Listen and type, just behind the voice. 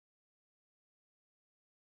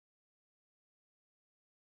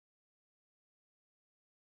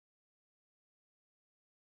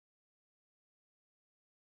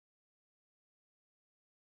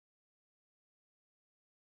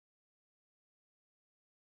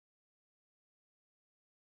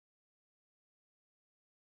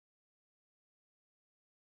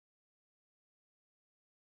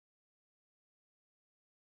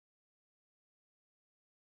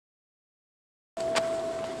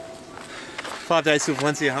5 days till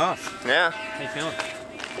Valencia half. Yeah. How you feeling?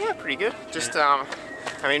 Yeah, pretty good. Just, I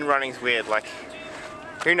mean, running's weird. Like,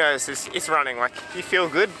 who knows? It's running. Like, you feel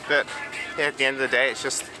good, but yeah, at the end of the day, it's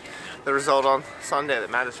just the result on Sunday that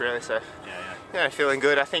matters, really. So, yeah, feeling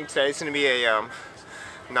good. I think today's going to be a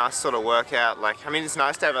nice sort of workout. Like, I mean, it's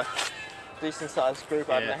nice to have a decent-sized group.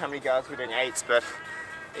 I don't know how many guys we're doing 8s, but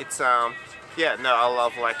it's yeah, no, I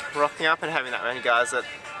love like rocking up and having that many guys at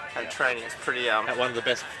training. It's pretty at one of the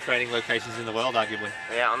best training locations in the world, arguably.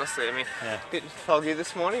 Yeah, honestly, I mean, a bit foggy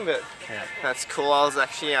this morning, but that's cool. I was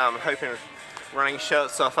actually hoping running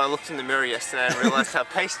shirts off. I looked in the mirror yesterday and realised how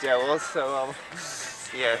pasty I was. So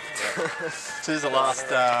yeah. So this is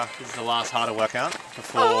the last harder workout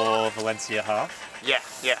before Valencia half. Yeah.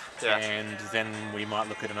 And then we might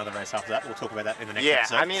look at another race after that. We'll talk about that in the next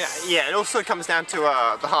episode. I mean, it also comes down to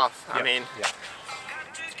the half. I mean,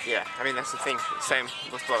 I mean, that's the thing. Same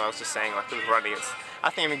with what I was just saying, like with running. I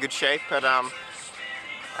think I'm in good shape, but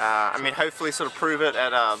I mean, hopefully sort of prove it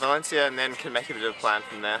at Valencia and then can make a bit of a plan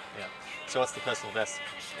from there. Yeah. So what's the personal best?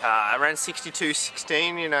 I ran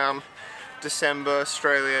 62.16 in December,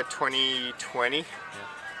 Australia 2020.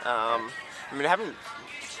 I mean, I haven't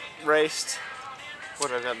raced. What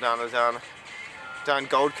have I done? I've done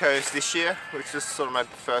Gold Coast this year, which was sort of my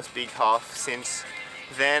first big half since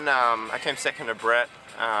then. I came second to Brett.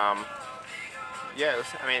 Yeah,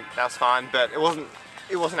 I mean, that was fine, but it wasn't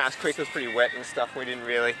as quick. It was pretty wet and stuff. We didn't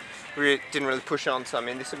really push on. So I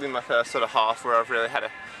mean, this will be my first sort of half where I've really had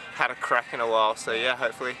a crack in a while. So yeah,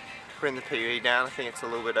 hopefully bring the PB down. I think it's a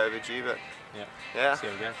little bit overdue, but yeah. See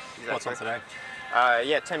how we go. Exactly. What's on today?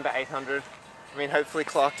 Yeah, 10 by 800. I mean, hopefully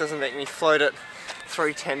Clark doesn't make me float at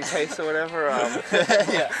 310 pace or whatever.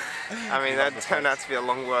 Yeah. I mean, that turned out to be a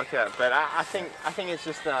long workout, but I think it's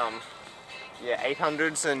just yeah,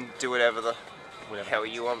 800s and do whatever the hell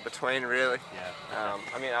you want between, really. Yeah.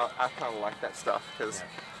 I mean, I kind of like that stuff because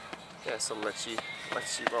sort of lets you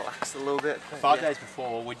relax a little bit. 5 days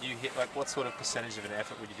before, would you hit like what sort of percentage of an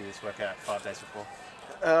effort would you do this workout 5 days before?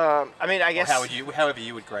 I mean, I guess. Or however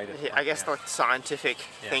you would grade it. Yeah, I guess like the scientific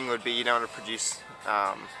thing would be you don't want to produce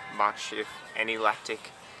much, if any,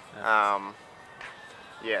 lactic.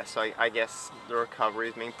 Yeah, so I guess the recovery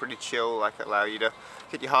is being pretty chill, like allow you to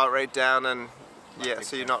get your heart rate down, and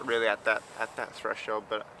so you're not really at that threshold.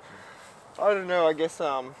 But I don't know. I guess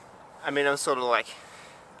I mean, I'm sort of like.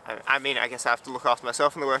 I mean, I guess I have to look after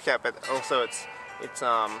myself in the workout, but also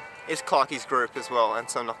it's Clarky's group as well, and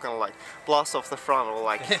so I'm not gonna like blast off the front or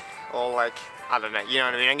like I don't know, you know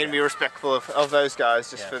what I mean. I'm gonna be respectful of those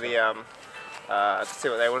guys just for the to see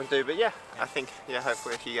what they want to do. But I think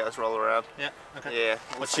hopefully if you guys roll around. Yeah. Okay. Yeah.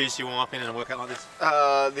 What shoes do you warm up in a workout like this?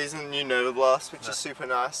 These are the new Nova Blast, which is super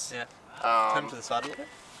nice. Yeah. Turn to the side a little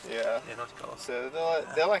bit. Yeah. Yeah, nice colour. So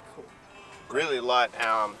they're like really light.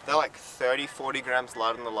 They're like 30-40 grams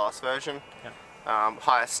lighter than the last version. Yeah.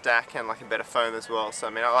 Higher stack and like a better foam as well. So I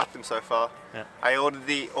mean, I like them so far. Yeah. I ordered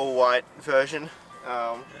the all-white version,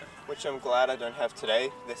 which I'm glad I don't have today.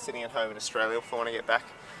 They're sitting at home in Australia for when I get back.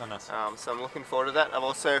 Oh, nice. So I'm looking forward to that. I've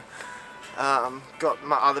also got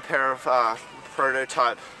my other pair of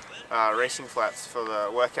prototype racing flats for the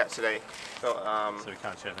workout today. So we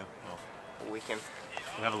can't show them. We can.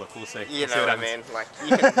 We'll have a look. We'll see. You know what I mean? Like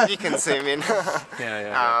you can zoom in.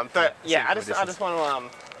 But yeah, I just want to.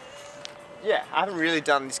 I haven't really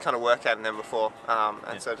done this kind of workout in them before,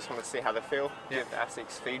 and so I just want to see how they feel. Give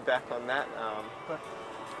ASIC's feedback on that. But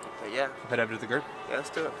yeah. Head over to the group. Yeah, let's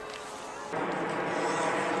do it.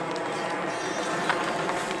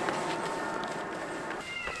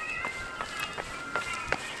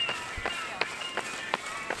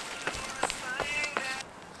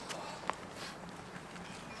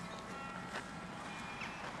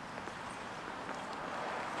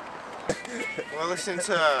 We're listening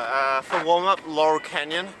to, for warm-up, Laurel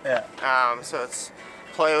Canyon. Yeah. So it's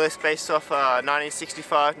a playlist based off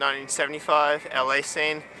 1965, 1975 LA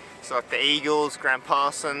scene. So like the Eagles, Graham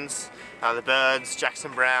Parsons, the Byrds,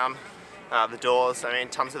 Jackson Brown, the Doors. I mean,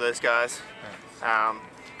 tons of those guys.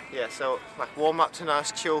 Yeah. So like warm-up to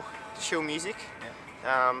nice chill music.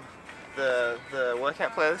 Yeah. The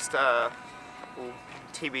workout playlist will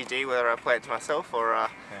TBD whether I play it to myself or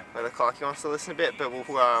whether Clarky wants to listen a bit. But we'll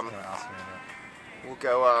go,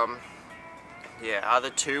 either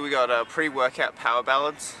two. We got pre-workout power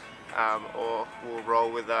ballads, or we'll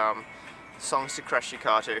roll with songs to crash your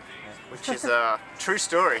car to, which is a true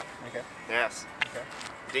story. Okay. Yes. Okay.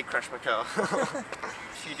 Did crash my car. A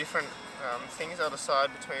few different things I'll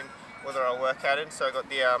decide between whether I'll work out in. So I got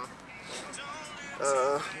the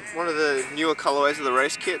one of the newer colorways of the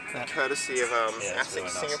race kit, courtesy of ASICS really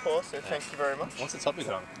nice. Singapore. So thank you very much. What's the topic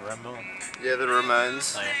on? Yeah, the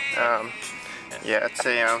Ramones. Yeah, it's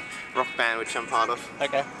a rock band which I'm part of.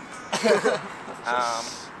 Okay.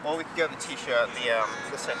 Or we could go with the T-shirt,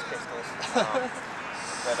 the Sex Pistols.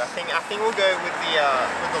 But I think we'll go with the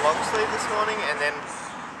long sleeve this morning, and then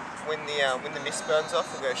when the mist burns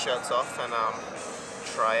off, we'll go shirts off and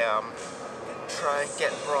try and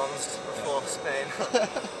get bronzed before Spain.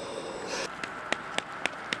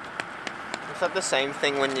 It's like the same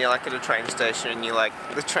thing when you're like at a train station and you like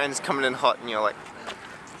the train's coming in hot and you're like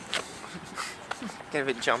get a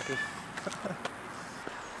bit jumpy.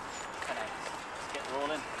 Get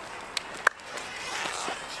rolling.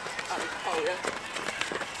 Oh yeah.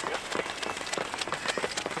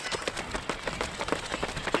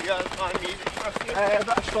 You guys find music for us? A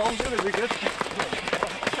bit of storms would be good.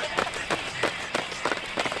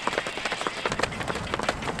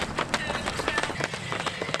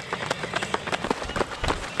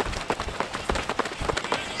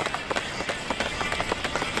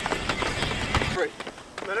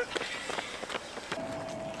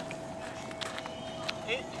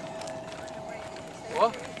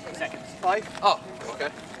 What? 10 seconds. 5. Oh, okay.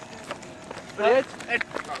 Ready? Ed.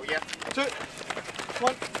 Oh yeah. 2,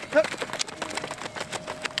 1, go.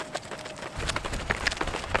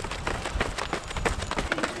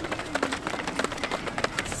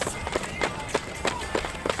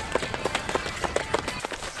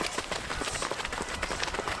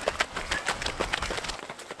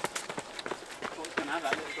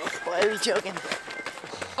 Why are you joking?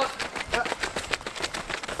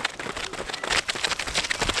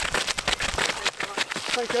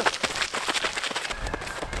 Thank you.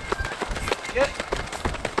 Yeah.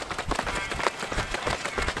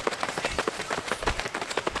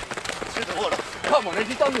 Through the water. Come on, Ed,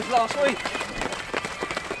 you done this last week.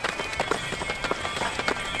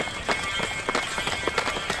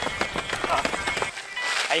 Uh,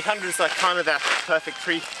 800 is like kind of that perfect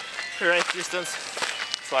pre-race distance.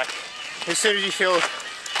 It's like as soon as you feel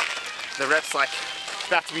the reps like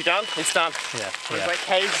about to be done, it's done. Yeah. It's like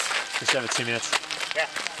K's. Just over 2 minutes. Yeah.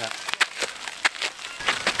 Yeah.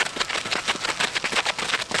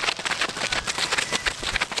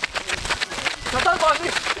 I don't like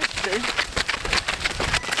this tune.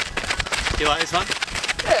 You like this one?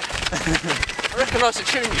 Yeah. I recognise the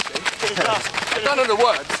tune, you see. I don't know the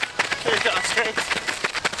words. He's got a strength.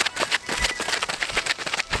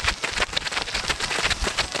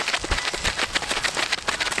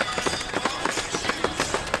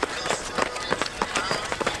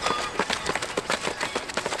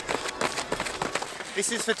 This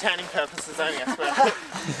is for tanning purposes only, I swear.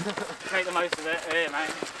 Take the most of it here, mate.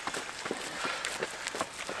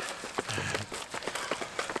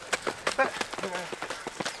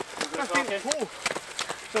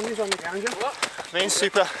 Somebody's on the ground, yeah? What? I mean,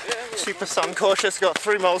 super sun cautious, got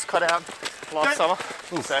 3 moles cut out last summer.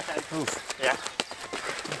 Oof. So, Oof. yeah.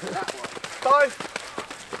 5,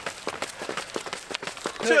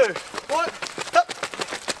 2, 1, up.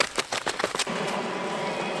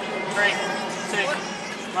 3, 2,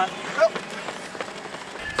 1. Go.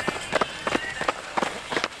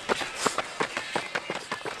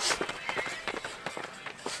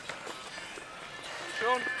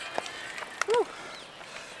 Sean. Woo.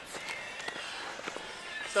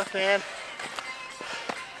 Stuff, man.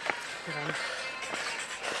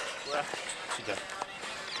 She did.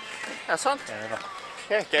 That's fun. Yeah, never.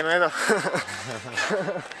 Yeah, game over.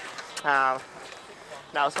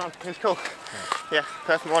 No, it was fun. It was cool. Yeah,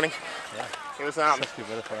 perfect morning. Yeah. It was Such good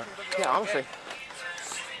weather for it. yeah, honestly.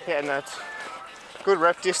 Yeah, no, it's good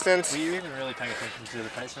rep distance. Were you even really paying attention to the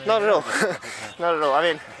pace? or Not at all. anything? No. Not at all. I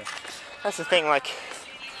mean, Okay. that's the thing. Like,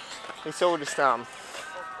 it's all just yeah,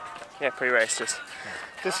 pre-race, just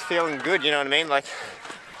feeling good. You know what I mean? Like,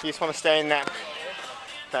 you just want to stay in that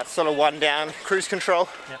sort of one down cruise control.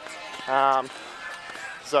 Yep.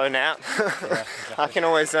 Zone out. Yeah, exactly. I can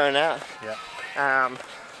always zone out. Yeah.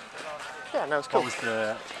 Yeah, no, it's cool. What was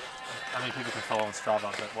the? How many people can follow on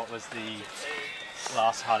Strava? But what was the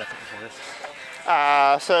last hard effort before this?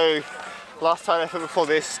 So last time effort before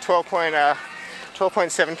this,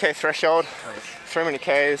 12.7k threshold, Oh, yes. 3 minute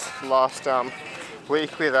Ks last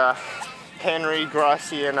week with Henry,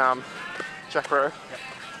 Gracie and Jack Rowe.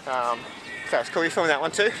 So it's cool, you filmed that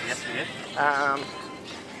one too? Yes, we did.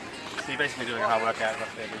 So you're basically doing a hard workout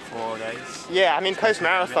roughly every 4 days? Yeah, I mean post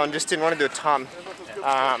marathon just didn't want to do a ton.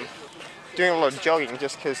 Doing a lot of jogging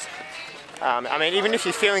just because, I mean even if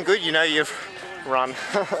you're feeling good, you know you've run,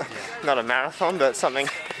 not a marathon but something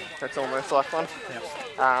that's almost like one.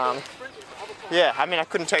 Yeah, I mean I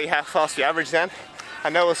couldn't tell you how fast you averaged then. I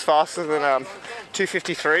know it was faster than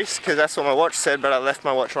 253s because that's what my watch said, but I left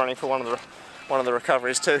my watch running for one of the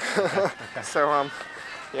recoveries too. So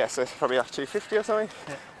Yeah, so it's probably like 250 or something,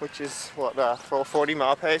 which is what, for 40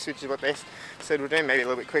 mile pace, which is what they said we're doing, maybe a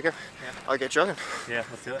little bit quicker. Yeah. I'll get jogging. Yeah,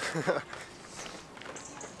 let's do it.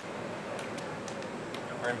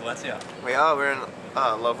 We're in Valencia. We are, we're in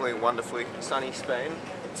lovely, wonderfully sunny Spain.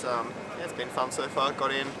 It's, yeah, it's been fun so far.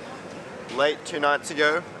 Got in late 2 nights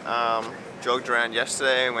ago, jogged around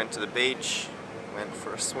yesterday, went to the beach, went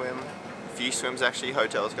for a swim. A few swims actually,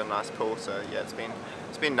 hotel's got a nice pool, so yeah, it's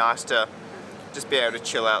been nice to just be able to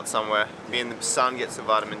chill out somewhere, be in the sun, get some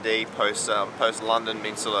vitamin D. Post London,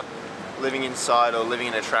 been sort of living inside or living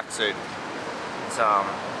in a tracksuit. It's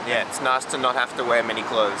yeah, it's nice to not have to wear many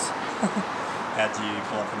clothes. How do you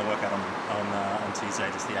pull up from the workout on Tuesday?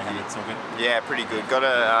 Just the 800s, all good? Yeah, pretty good. Got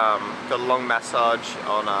a long massage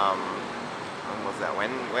on when was that,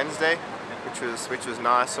 Wednesday, which was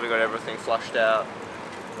nice. Sort of got everything flushed out.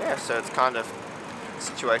 Yeah, so it's kind of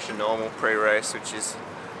situation normal pre-race, which is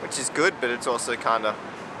good, but it's also kind of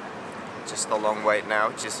just a long wait now,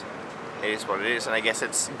 it is what it is. And I guess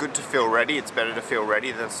it's good to feel ready. It's better to feel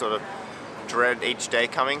ready than sort of dread each day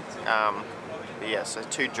coming. But yeah, so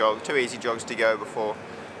 2 easy jogs to go before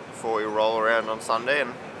we roll around on Sunday,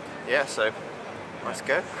 and yeah, so let's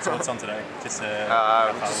go. So what's on today? Just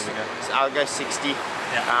how far will we go? So I'll go 60. Yeah.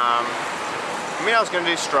 I mean, I was going to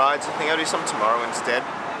do strides. I think I'll do some tomorrow instead.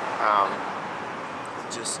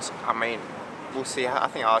 I mean, we'll see. I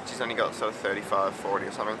think Archie's only got sort of 35, 40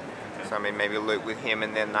 or something. Okay. So I mean, maybe a loop with him,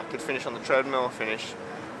 and then I could finish on the treadmill or finish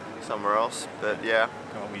somewhere else. But yeah.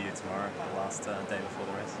 What will you do tomorrow, the last day before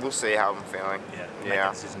the race? We'll see how I'm feeling. Yeah. Yeah. Make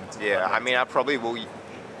a decision Yeah. I mean, I probably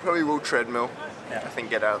will treadmill. Yeah. I think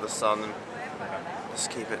get out of the sun and just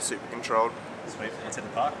keep it super controlled. Sweet. Let's hit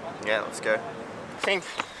the park. Yeah, let's go. I think.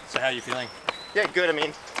 So how are you feeling? Yeah, good. I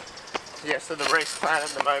mean, yeah. So the race plan at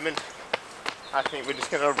the moment, I think we're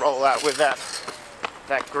just going to roll out with that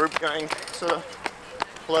group going sort of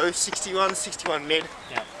low 61 mid.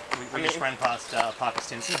 Yeah. We just ran past Parker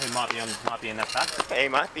Stinson, who might be in that pack. He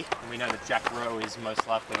might be. And we know that Jack Rowe is most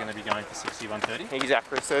likely going to be going for 61:30.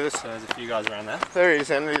 Exactly. So there's a few guys around there. There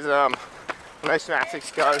is, and there's most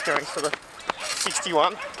Mathematics guys going sort of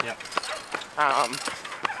 61. Yep.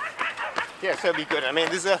 Yeah, so it'll be good. I mean,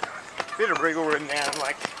 there's a bit of wriggle room now, and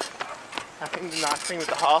like, I think the nice thing with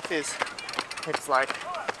the half is, it's like,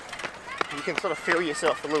 you can sort of feel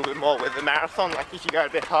yourself a little bit more. With the marathon, like if you go a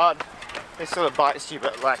bit hard, it sort of bites you,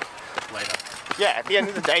 but like, later. Yeah, at the end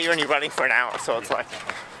of the day, you're only running for an hour, so it's like,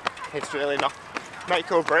 it's really not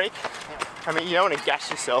make or break. I mean, you don't want to gash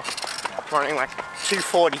yourself running like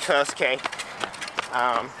 240 first K.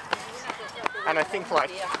 And I think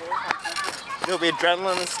like, there'll be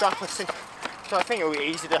adrenaline and stuff, so I think it'll be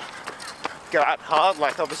easy to go out hard,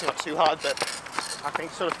 like obviously not too hard, but I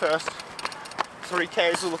think sort of first 3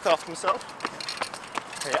 Ks will look after themselves.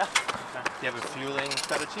 Yeah. Do you have a fueling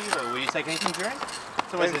strategy, or will you take anything during?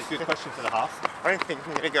 It's always a good question for the half. I don't think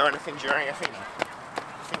I'm going to go anything during. I think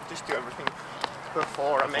just do everything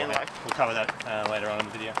before. I mean, like, we'll cover that later on in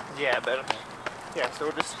the video. Yeah, but yeah, so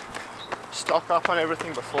we'll just stock up on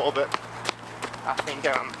everything before. But I think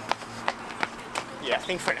yeah, I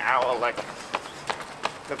think for an hour, like,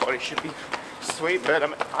 the body should be sweet. But I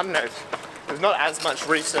don't know. There's not as much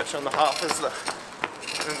research on the half as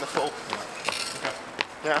in the full.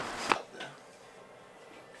 Yeah.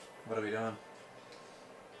 What are we doing?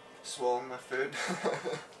 Swallowing my food.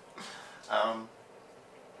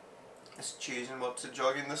 Just choosing what to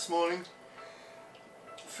jog in this morning.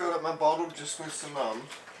 Filled up my bottle just with some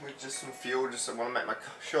fuel. Just I want to make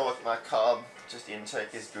sure my carb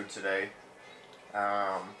intake is good today.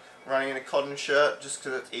 Running in a cotton shirt just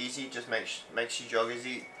because it's easy. Just makes you jog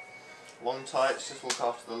easy. Long tights, just look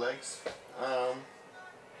after the legs.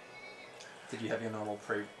 Did you have your normal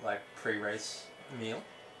pre-race meal?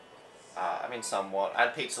 I mean, somewhat. I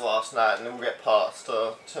had pizza last night, and then we'll get past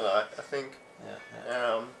tonight, I think.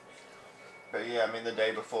 Yeah. But yeah, I mean, the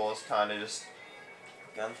day before was kind of just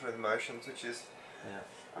going through the motions, which is. Yeah.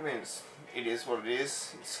 I mean, it is what it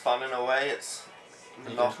is. It's fun in a way. It's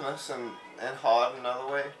monotonous and hard in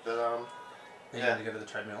another way. But Are you going to go to the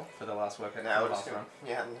treadmill for the last workout? No, last run.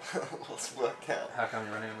 Yeah, last workout. How come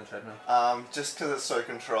you're running on the treadmill? Just because it's so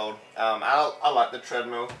controlled. I like the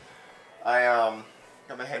treadmill. I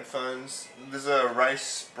got my headphones. There's a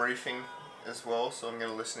race briefing as well, so I'm going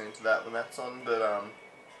to listen into that when that's on. But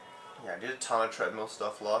yeah, I did a ton of treadmill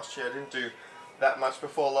stuff last year. I didn't do that much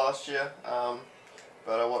before last year,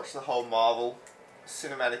 but I watched the whole Marvel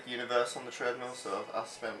cinematic universe on the treadmill, so I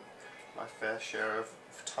spent my fair share of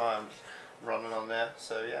time running on there,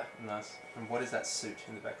 so yeah. Nice. And what is that suit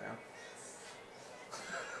in the background?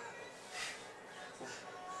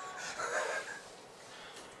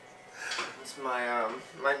 It's my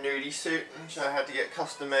my nudie suit, which I had to get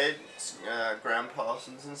custom made. It's Graham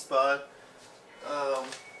Parsons inspired. Yeah.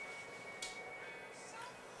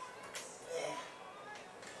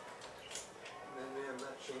 And then we have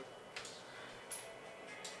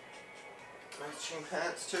matching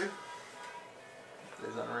pants too.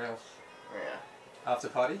 It's unreal. Yeah. After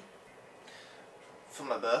party? For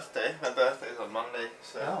my birthday. My birthday's on Monday,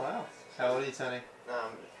 so. Oh wow. How old are you turning?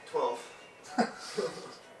 12.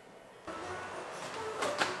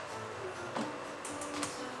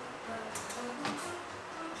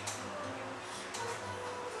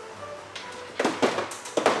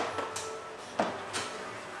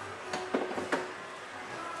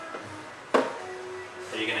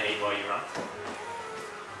 Are you going to eat while you run?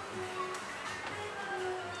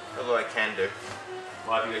 Although I can do.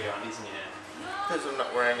 Why have you got your undies in your hand? Because I'm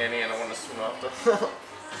not wearing any and I want to swim after.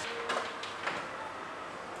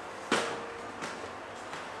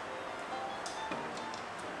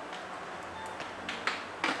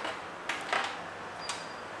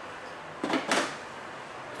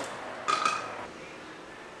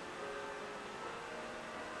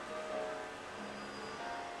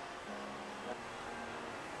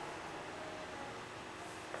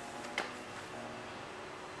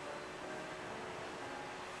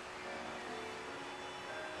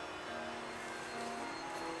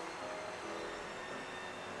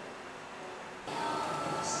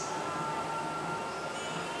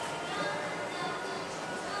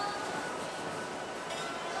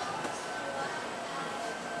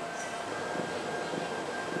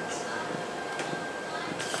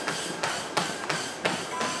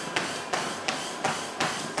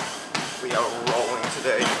 We are rolling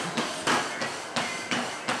today.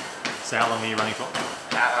 So how long are you running for?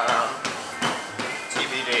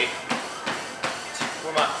 TBD.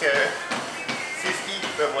 We might go 50,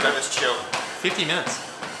 but whatever's chill. 50 minutes.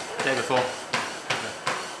 Day before.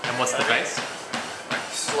 And what's the pace?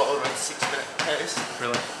 Slower than 6-minute pace.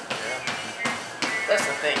 Really? Yeah. That's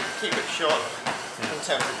the thing. Keep it short in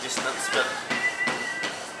terms of distance, but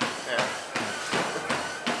yeah.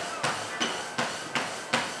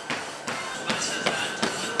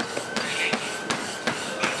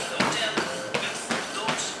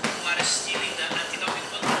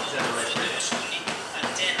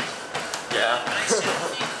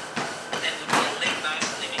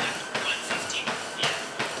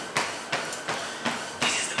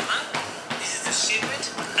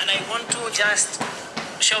 Just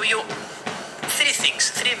show you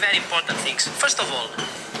three very important things. First of all,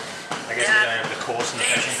 I guess we're going over the course in the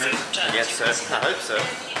passion group. Yes, sir. I hope so.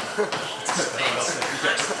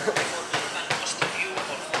 Most of you,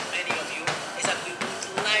 or for many of you, is that we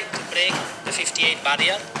would like to break the 58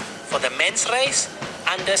 barrier for the men's race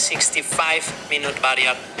and the 65-minute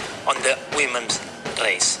barrier on the women's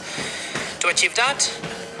race. To achieve that,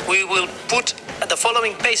 we will put the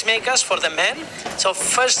following pacemakers for the men. So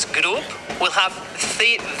first group will have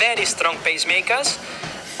 3 very strong pacemakers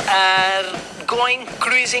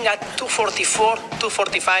cruising at 244,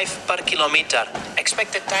 245 per kilometer.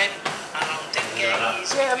 Expected time around 10k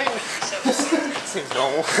is Yeah, I mean, seems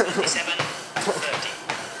normal. 7:30.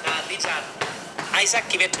 These are Isaac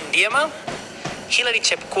Kivet-Ndiema, Hilary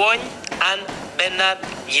Chepkwony, and Bernard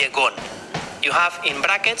Yegon. You have in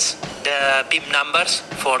brackets the bib numbers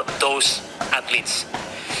for those athletes.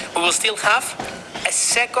 We will still have a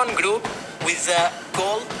second group with the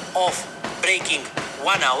goal of breaking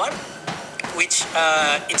 1 hour, which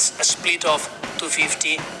it's a split of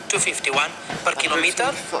 250, 251 per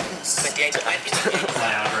kilometer, 28, 20.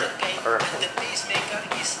 The pacemaker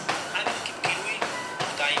is Adam Kipkirui,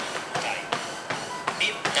 time.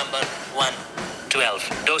 Bib number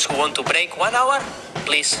 112. Those who want to break 1 hour,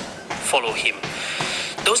 please follow him.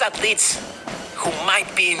 Those athletes who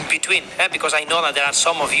might be in between, because I know that there are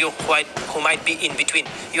some of you who might be in between.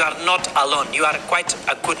 You are not alone. You are quite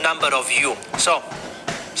a good number of you. So,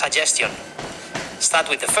 suggestion. Start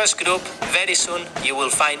with the first group. Very soon you will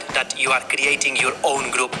find that you are creating your own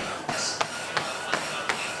group.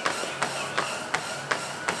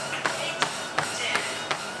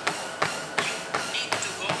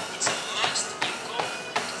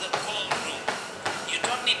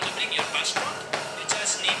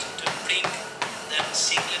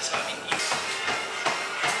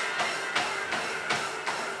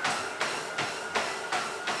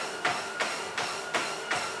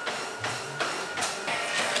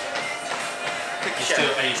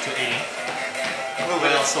 Are you still eating? A little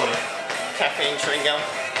bit Well, of sort of. caffeine chewing gum.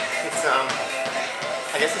 It's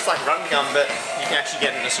I guess it's like run gum, but you can actually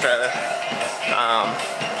get it in Australia.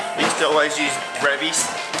 We used to always use Revies,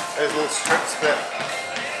 those little strips, but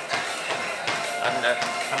I don't know.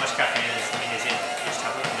 How much caffeine is in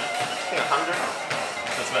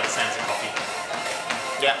about the same as a coffee.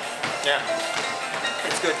 Yeah, yeah.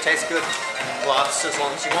 It's good, tastes good. Lasts as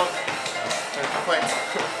long as you want. No complaints.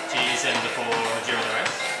 Do you use them before or during the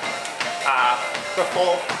race?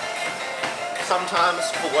 Before, sometimes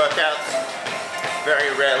for workouts,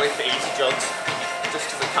 very rarely for easy jogs, just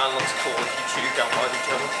because it kind of looks cool if you chew gum while you're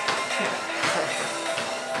jogging.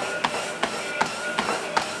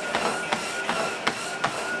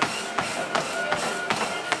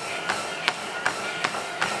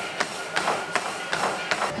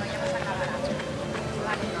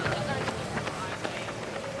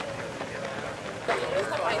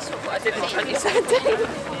 I did in 2017.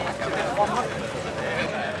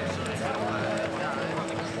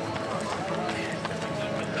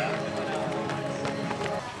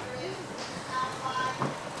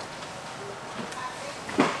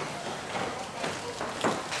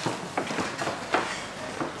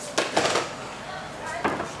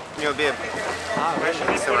 Your beer.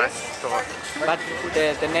 So nice. But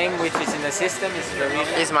the name which is in the system is the real.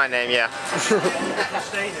 Is my name, yeah.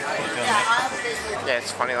 Yeah,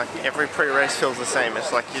 it's funny, like every pre-race feels the same.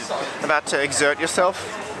 It's like you're about to exert yourself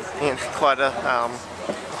in quite a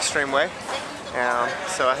extreme way.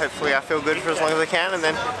 So hopefully I feel good for as long as I can, and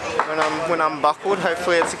then when I'm buckled,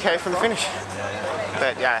 hopefully it's okay from the finish.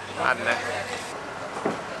 But yeah, I don't know.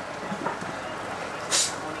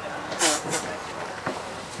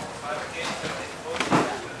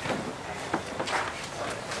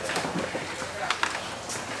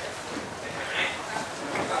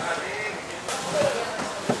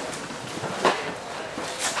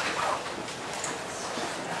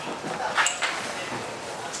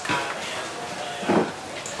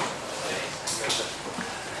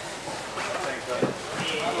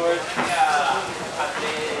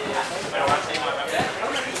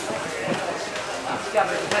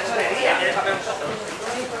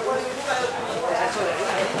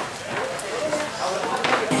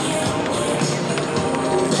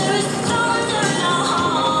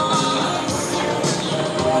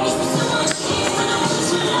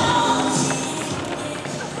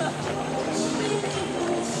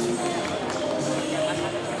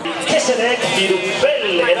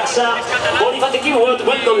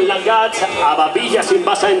 Weldon Langat, Ababilla sin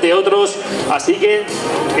basa, entre otros. Así que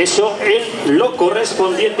eso es lo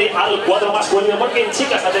correspondiente al cuadro masculino. Porque en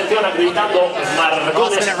chicas, atención, acreditando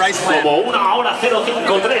marcones como 1 hora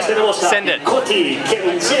 053. Tenemos a Coti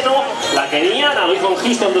Kencheno, la keniana, lo hizo en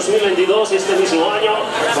Houston 2022, este mismo año.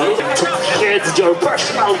 It's your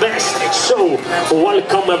personal best. So,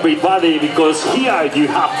 welcome everybody, because here you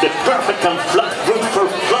have the perfect and flat route for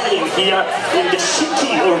flying here in the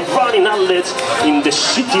city of running outlets, in the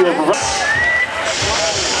city of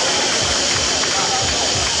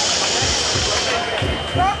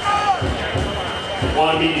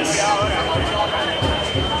 1 minute.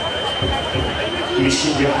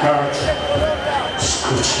 Listen your heart.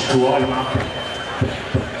 Escucha tu alma.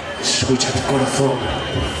 Escucha tu corazón.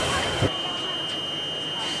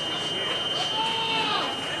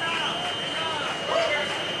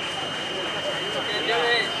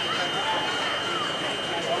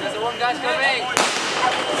 There's one guy's coming.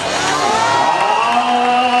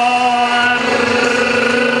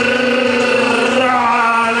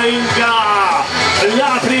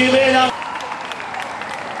 La primera.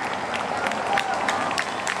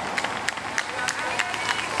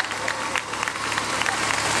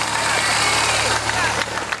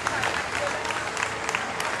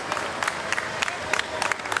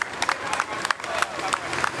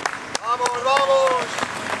 ¡Vamos, vamos!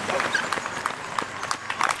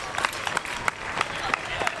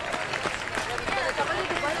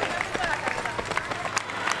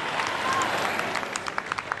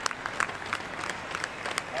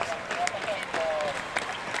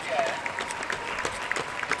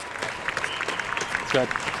 Good.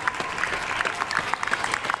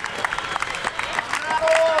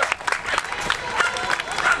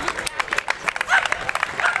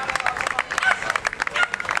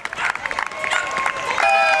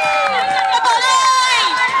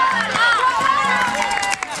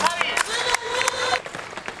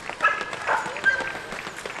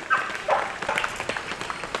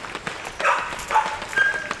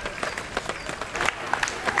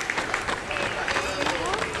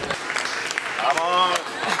 Vamos!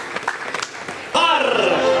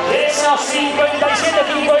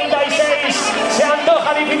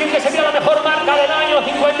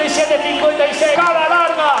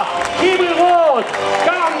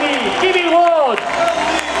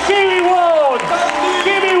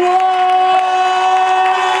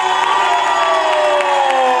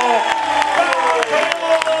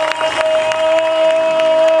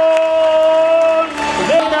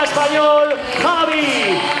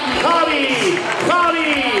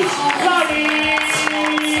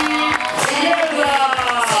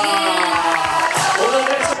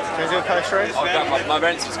 Pietro. My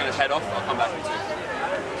rent's just going to head off. I'll come back in 2.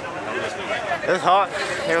 It was hot.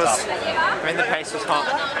 It was. I mean, the pace was hot.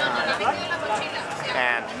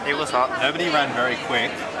 And it was hot. Nobody ran very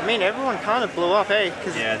quick. I mean, everyone kind of blew up, eh?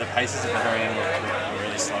 Yeah, the paces at the very end were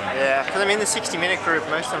really slow. Yeah, because I mean, the 60-minute group,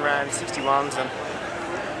 most of them ran 61s, and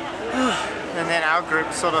then our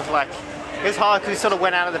group sort of like, it was hard because we sort of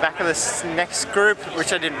went out of the back of this next group,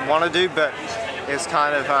 which I didn't want to do, but it was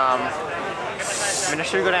kind of, I mean, I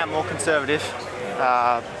should have gone out more conservative.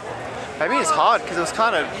 I mean, it's hard because it was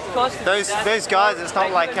kind of those guys. It's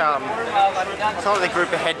not like the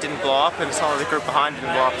group ahead didn't blow up, and it's not like the group behind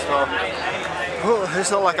didn't blow up as well.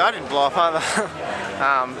 It's not like I didn't blow up either.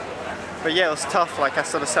 But yeah, it was tough. Like I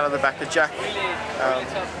sort of sat at the back of Jack.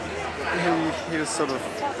 He was sort of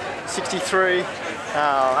 63.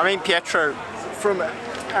 I mean, Pietro from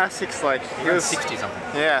ASICS, like he was 60 something.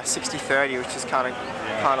 Yeah, 60-30, which is kind of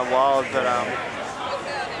wild, but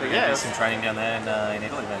yeah, do some training down there in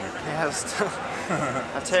Italy, maybe. Yeah,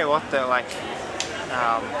 I tell you what, though, like,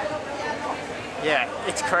 yeah,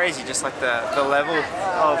 it's crazy, just like the level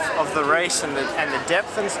of the race and the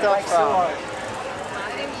depth and stuff.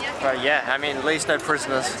 But yeah, I mean, leaves no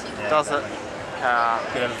prisoners, does it?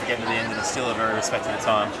 Could ever forget to the end, and it's still a very respectable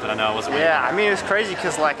time. But I know I wasn't. Yeah, I mean, it was crazy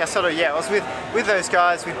because, like, I sort of I was with those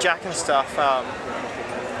guys, with Jack and stuff.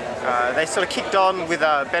 They sort of kicked on with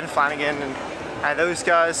Ben Flanagan and those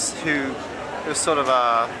guys who was sort of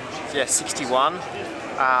 61. And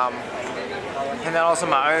then I was on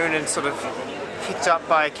my own and sort of picked up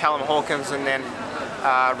by Callum Hawkins, and then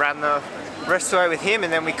ran the rest of the way with him,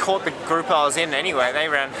 and then we caught the group I was in anyway. They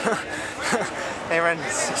ran they ran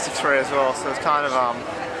 63 as well, so it's kind of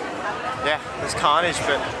yeah, it was carnage,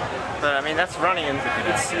 but I mean, that's running, and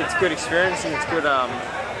it's good experience, and it's good. I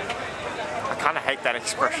kind of hate that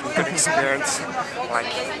expression, good experience. Like,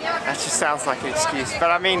 that just sounds like an excuse, but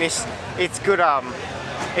I mean, it's good.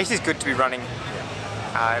 It's just good to be running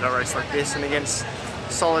in a race like this and against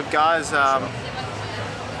solid guys. I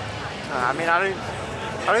mean, I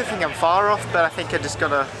don't think I'm far off, but I think I just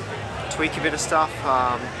gotta tweak a bit of stuff.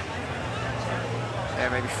 Yeah,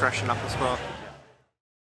 maybe freshen up as well.